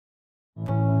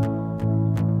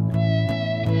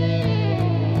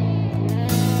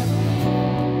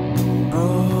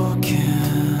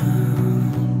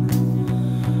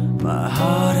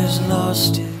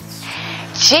lost it.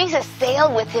 Jesus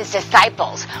sailed with his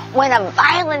disciples when a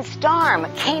violent storm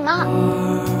came up.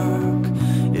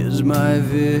 Dark is my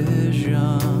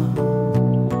vision.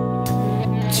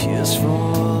 Tears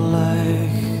fall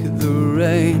like the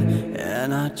rain,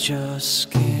 and I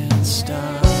just can't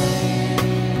stop.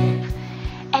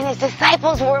 And his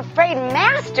disciples were afraid,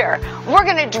 Master, we're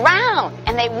going to drown.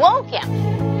 And they woke him.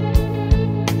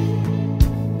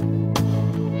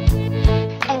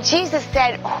 And Jesus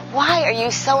said, why are you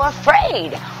so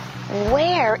afraid?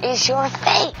 Where is your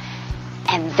faith?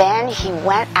 And then he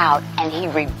went out and he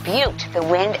rebuked the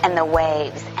wind and the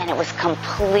waves, and it was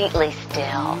completely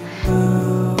still.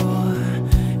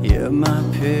 You're my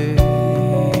pain.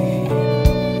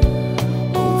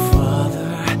 Oh, Father,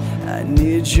 I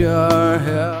need your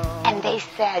help. And they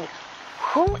said,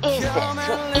 who is this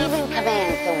who even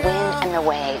commands the wind and the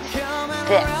waves?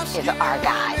 This is our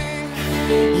God.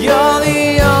 You're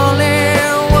the only